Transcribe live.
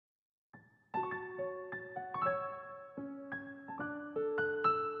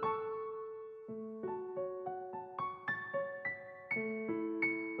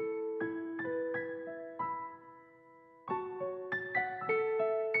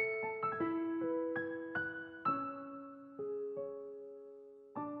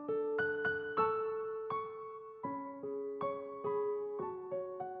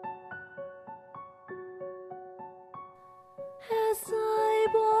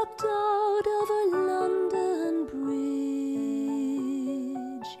walked out over London Bridge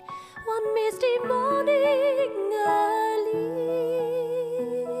one misty morning early.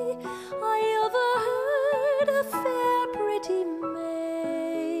 I overheard a fair pretty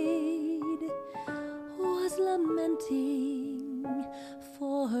maid was lamenting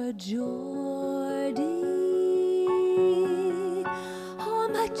for her Geordie. Oh,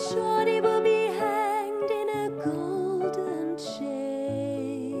 my Geordie will be hanged in a golden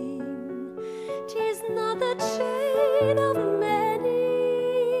chain. 'Tis not the chain of many.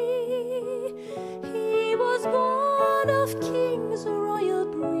 He was born of king's royal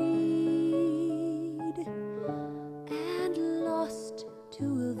breed and lost to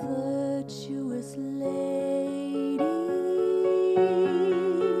a virtuous lady.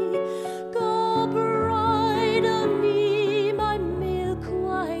 Go bridle me, my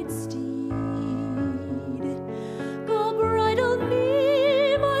milk-white steed. Go bridle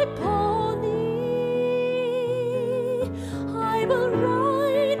me, my pony. I will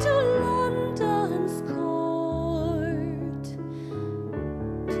ride to London's court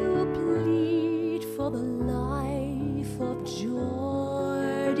to plead for the life of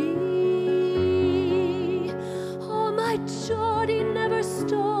Geordie. Oh, my Geordie never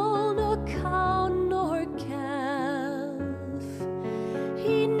stole nor cow nor calf.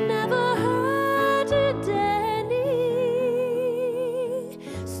 He never hurted any.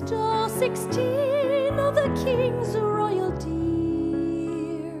 Stole 16 of the king's royal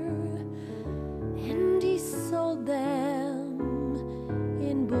deer, and he sold them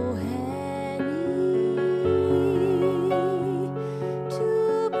in Bohemie.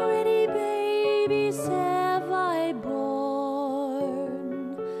 Two pretty babies have I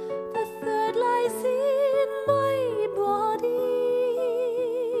born. The third lies in my body.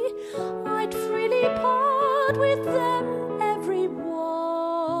 I'd freely part with them, every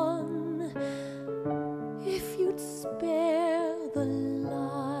one, if you'd spare the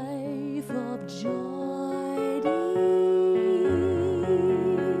life of Geordie.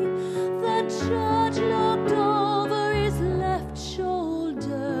 The judge looked over his left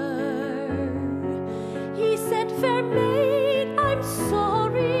shoulder. He said, "Fair maid, I'm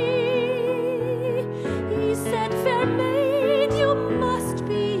sorry." He said, "Fair maid, you must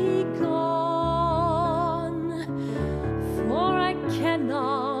be gone, for I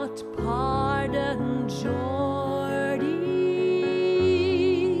cannot pardon Geordie.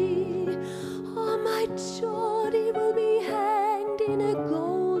 Oh, my Geordie will be hanged in a